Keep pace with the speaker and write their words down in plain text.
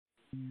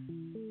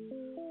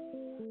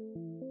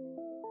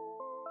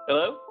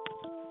Hello?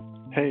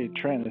 Hey,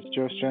 Trent, it's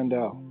Joe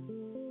Strandell.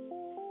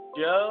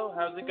 Joe,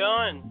 how's it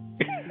going?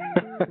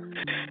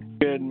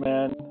 Good,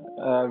 man.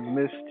 I've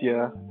missed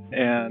you,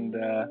 and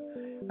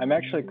I'm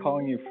actually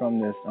calling you from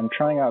this. I'm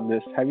trying out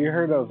this. Have you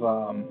heard of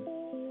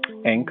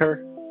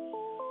Anchor?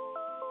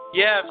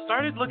 Yeah, I've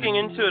started looking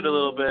into it a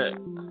little bit,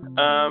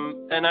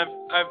 and I've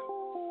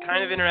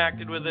kind of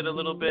interacted with it a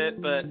little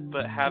bit, but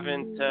I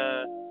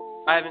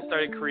haven't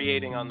started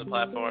creating on the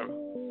platform.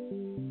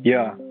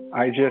 Yeah,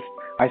 I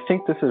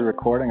think this is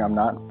recording. I'm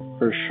not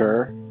for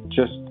sure.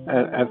 Just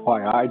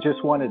FYI, I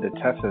just wanted to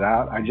test it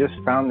out. I just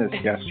found this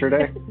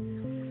yesterday.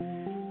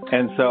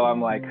 And so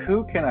I'm like,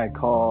 who can I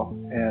call?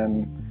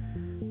 And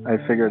I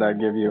figured I'd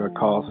give you a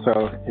call.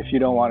 So if you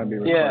don't want to be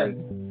recorded,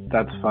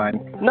 that's fine.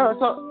 No, it's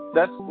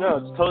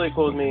totally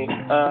cool with me.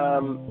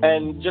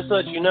 And just to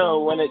let you know,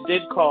 when it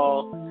did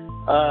call,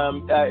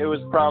 it was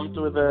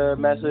prompted with a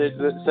message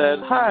that said,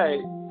 "Hi,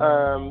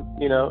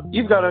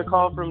 you've got a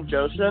call from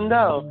Joe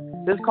Strandell.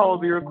 This call will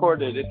be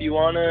recorded. If you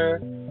wanna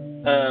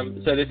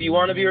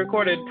be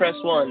recorded, press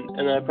 1."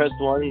 And then I pressed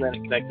 1, and then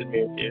it connected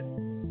me with you.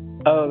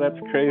 Oh, that's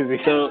crazy.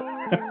 So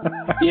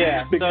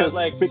yeah, go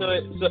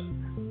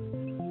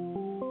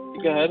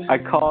ahead. I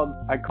called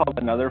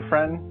another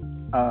friend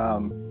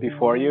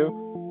before you,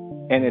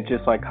 and it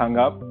just like hung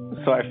up.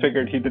 So I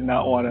figured he did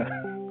not want to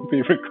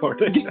be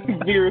recorded.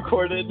 Be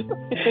recorded.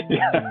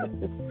 Yeah.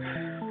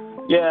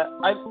 Yeah.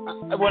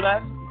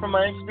 From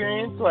my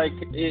experience, like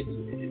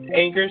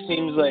Anchor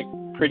seems like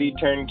pretty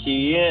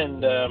turnkey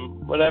and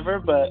whatever,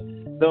 but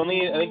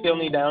I think the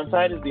only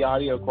downside is the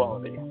audio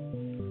quality.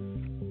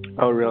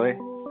 Oh, really?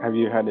 Have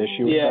you had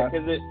issue with that? Yeah,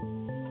 because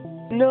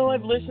no,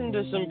 I've listened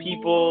to some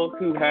people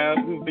who've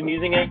been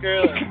using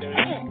Anchor. Like there's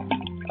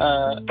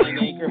an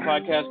Anchor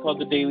podcast called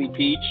The Daily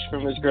Peach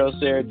from this girl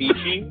Sarah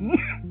Dietschy,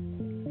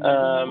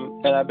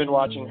 and I've been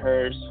watching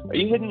hers. Are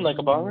you hitting like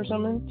a bong or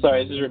something?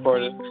 Sorry, this is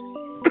recorded.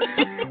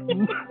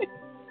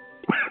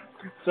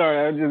 Sorry,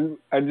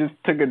 I just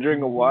took a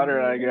drink of water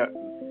and I got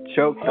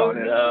choked on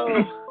it.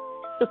 No.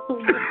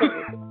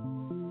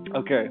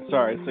 Okay,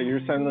 sorry. So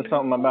you're saying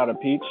something about a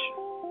peach?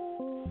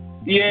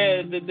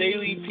 Yeah, The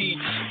Daily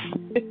Peach.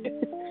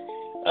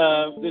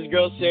 This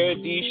girl Sarah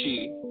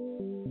Dietschy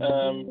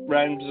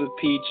rhymes with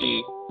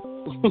peachy.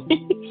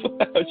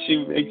 How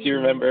she makes you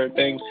remember her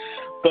thing.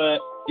 But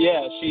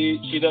yeah,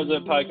 she does a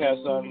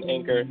podcast on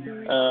Anchor,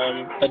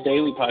 a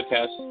daily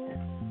podcast.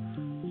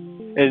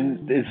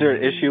 And is there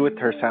an issue with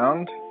her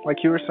sound,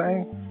 like you were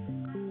saying?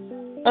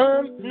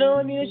 No,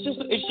 I mean it's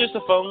just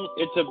a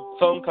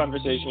phone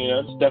conversation,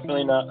 It's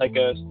definitely not like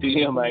a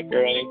studio mic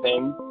or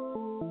anything.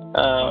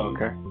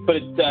 Okay.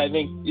 But I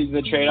think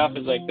the trade-off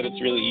is like that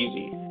it's really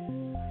easy.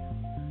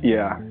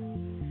 Yeah,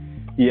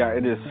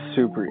 it is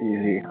super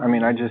easy. I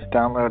mean, I just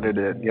downloaded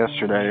it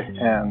yesterday,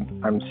 and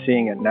I'm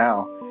seeing it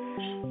now.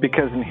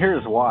 And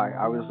here's why.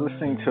 I was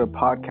listening to a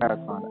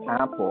podcast on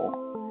Apple,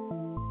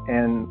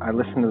 and I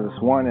listened to this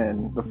one,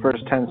 and the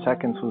first 10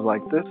 seconds was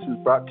like, "This is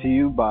brought to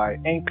you by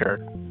Anchor.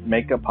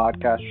 Make a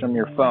podcast from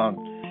your phone."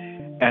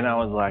 And I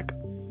was like,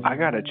 I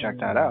got to check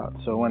that out.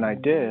 So when I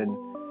did,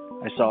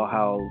 I saw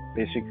how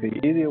basically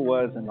easy it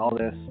was and all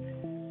this,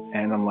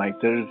 and I'm like,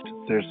 there's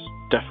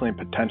definitely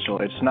potential.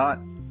 It's not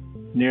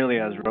nearly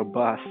as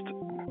robust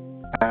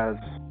as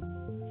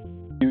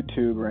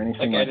YouTube or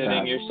anything like that. Like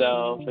editing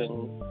yourself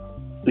and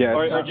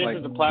or just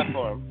as a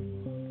platform.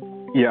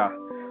 Yeah,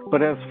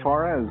 but as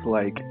far as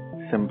like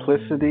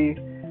simplicity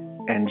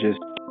and just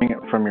doing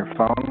it from your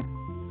phone,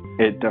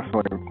 it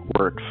definitely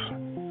works.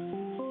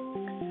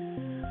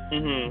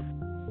 Mhm.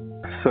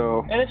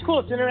 So. And it's cool.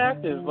 It's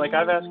interactive. Like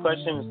I've asked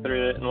questions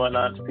through it and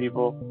whatnot to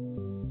people.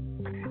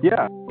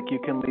 Yeah, like you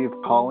can leave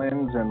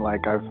call-ins, and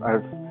like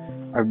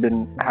I've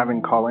been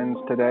having call-ins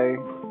today.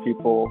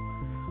 People.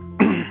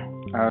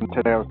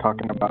 Today I was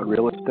talking about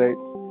real estate,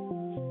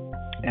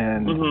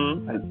 and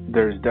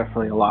there's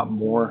definitely a lot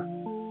more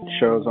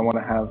shows I want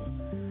to have.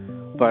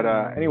 But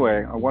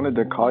anyway, I wanted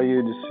to call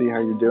you to see how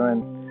you're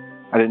doing.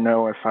 I didn't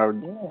know if I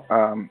would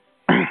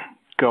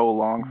go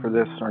along for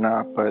this or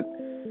not, but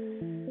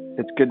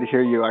it's good to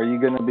hear you. Are you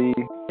going to be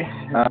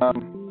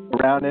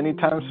around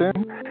anytime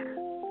soon?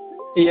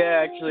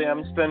 Yeah, actually,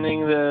 I'm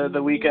spending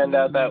the weekend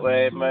out that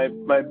way.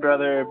 My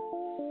brother,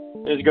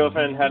 his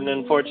girlfriend had an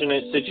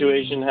unfortunate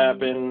situation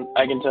happen.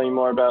 I can tell you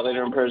more about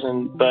later in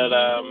person, but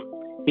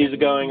he's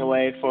going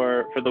away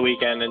for the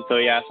weekend, and so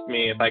he asked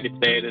me if I could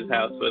stay at his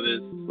house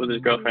with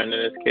his girlfriend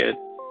and his kid.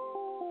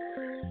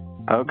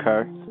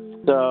 Okay.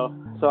 So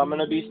I'm going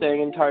to be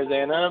staying in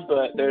Tarzana,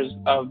 but there's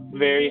a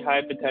very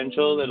high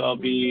potential that I'll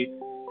be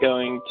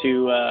going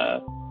to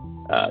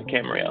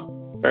Camarillo,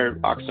 or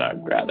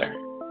Oxnard, rather.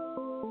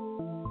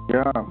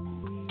 Yeah.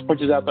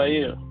 Which is out by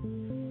you.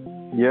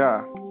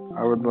 Yeah,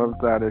 I would love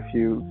that if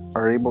you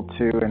are able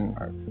to and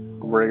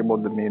we're able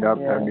to meet up.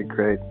 Yeah. That'd be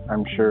great.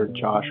 I'm sure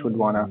Josh would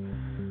want to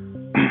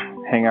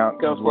hang out.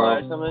 Go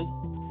fly something?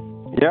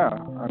 Yeah.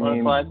 Want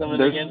to fly something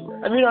again?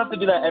 I mean, you don't have to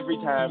do that every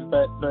time,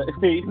 but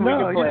we can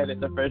plan it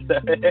the first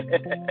time.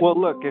 Well,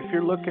 look, if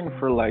you're looking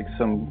for like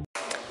some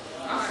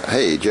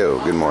Hey, Joe.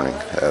 Good morning.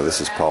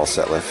 This is Paul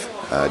Setliff.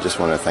 I just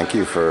want to thank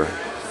you for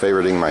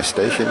favoriting my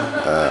station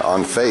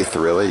on faith.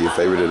 Really, you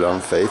favored it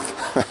on faith.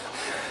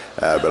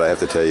 But I have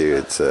to tell you,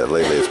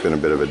 lately it's been a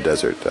bit of a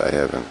desert. I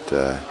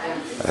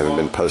haven't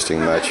been posting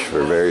much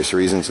for various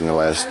reasons in the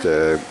last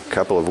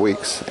couple of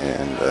weeks,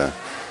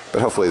 but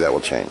hopefully that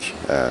will change.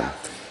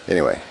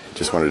 Anyway,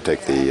 just wanted to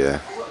take the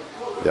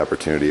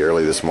opportunity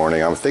early this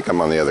morning. I think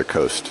I'm on the other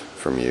coast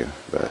from you,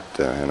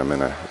 and I'm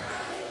in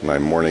my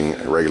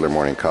regular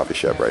morning coffee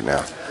shop right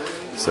now.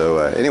 So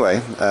anyway,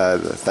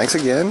 thanks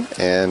again,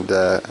 and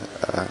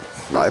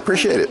I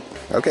appreciate it.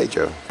 Okay,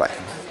 Joe. Bye.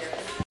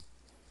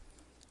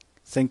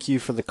 Thank you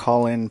for the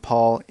call-in,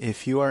 Paul.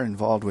 If you are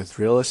involved with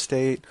real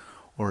estate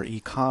or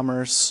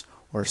e-commerce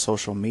or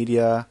social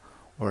media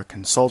or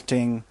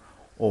consulting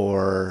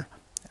or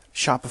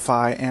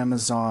Shopify,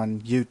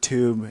 Amazon,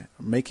 YouTube,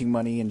 making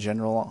money in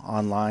general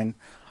online,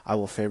 I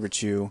will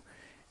favorite you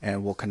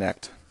and we'll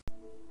connect.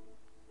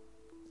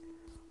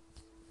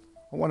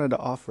 I wanted to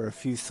offer a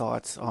few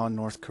thoughts on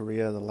North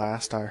Korea. The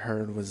last I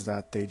heard was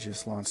that they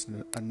just launched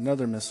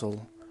another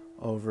missile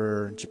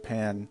over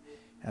Japan,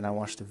 and I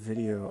watched a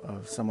video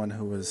of someone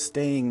who was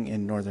staying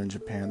in northern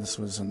Japan. This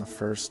was in the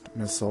first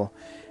missile,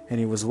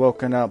 and he was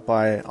woken up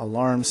by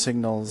alarm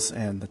signals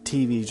and the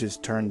TV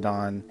just turned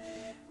on,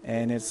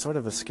 and it's sort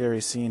of a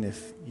scary scene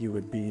if you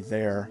would be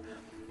there.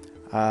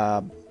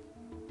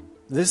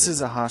 This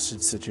is a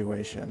hostage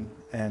situation,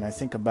 and I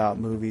think about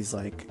movies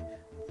like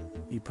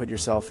you put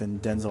yourself in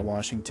Denzel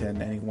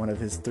Washington, any one of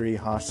his 3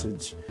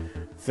 hostage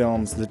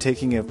films, The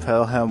Taking of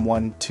Pelham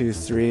 1, 2,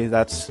 3.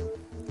 That's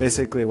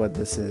basically what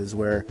this is,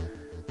 where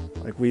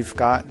like we've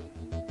got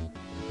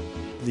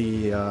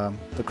the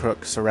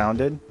crook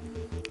surrounded,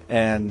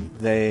 and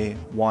they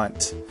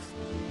want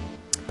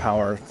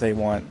power. They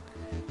want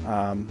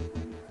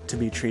to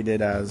be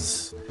treated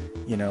as,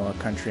 a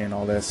country and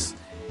all this.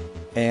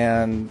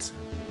 And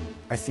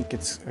I think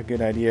it's a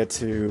good idea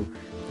to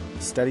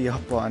study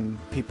up on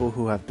people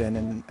who have been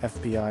in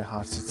FBI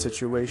hostage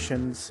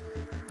situations.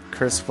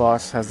 Chris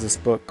Voss has this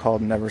book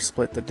called Never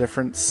Split the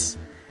Difference,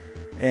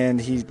 and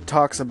he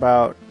talks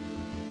about,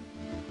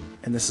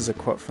 and this is a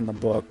quote from the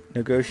book,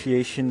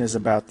 negotiation is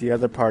about the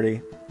other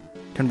party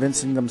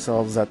convincing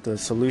themselves that the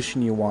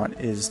solution you want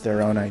is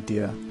their own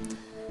idea.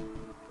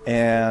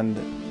 And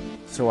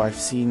so I've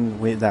seen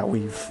that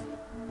we've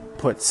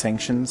put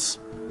sanctions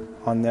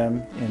on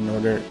them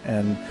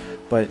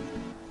but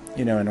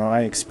in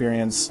my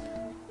experience,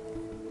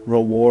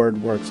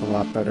 reward works a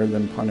lot better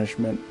than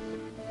punishment.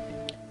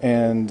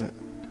 And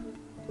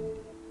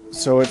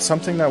so it's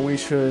something that we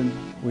should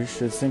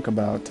think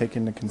about, take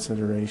into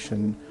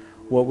consideration.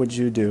 What would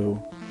you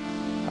do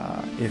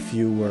if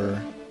you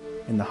were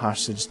in the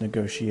hostage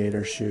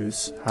negotiator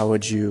shoes? How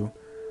would you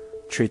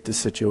treat the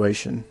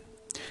situation?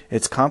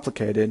 It's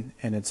complicated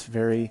and it's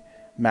very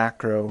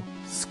macro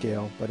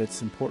scale, but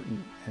it's important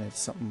and it's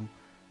something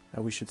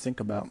that we should think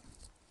about.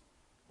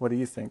 What do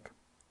you think?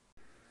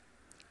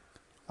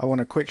 I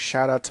want a quick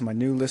shout out to my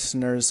new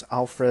listeners,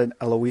 Alfred,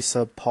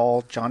 Eloisa,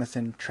 Paul,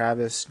 Jonathan,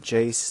 Travis,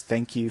 Jace.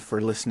 Thank you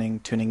for listening,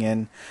 tuning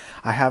in.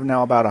 I have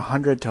now about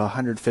 100 to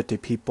 150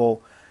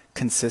 people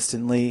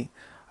consistently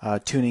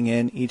tuning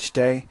in each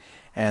day,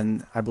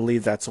 and I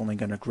believe that's only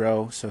going to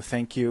grow. So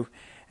thank you,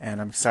 and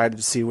I'm excited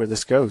to see where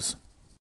this goes.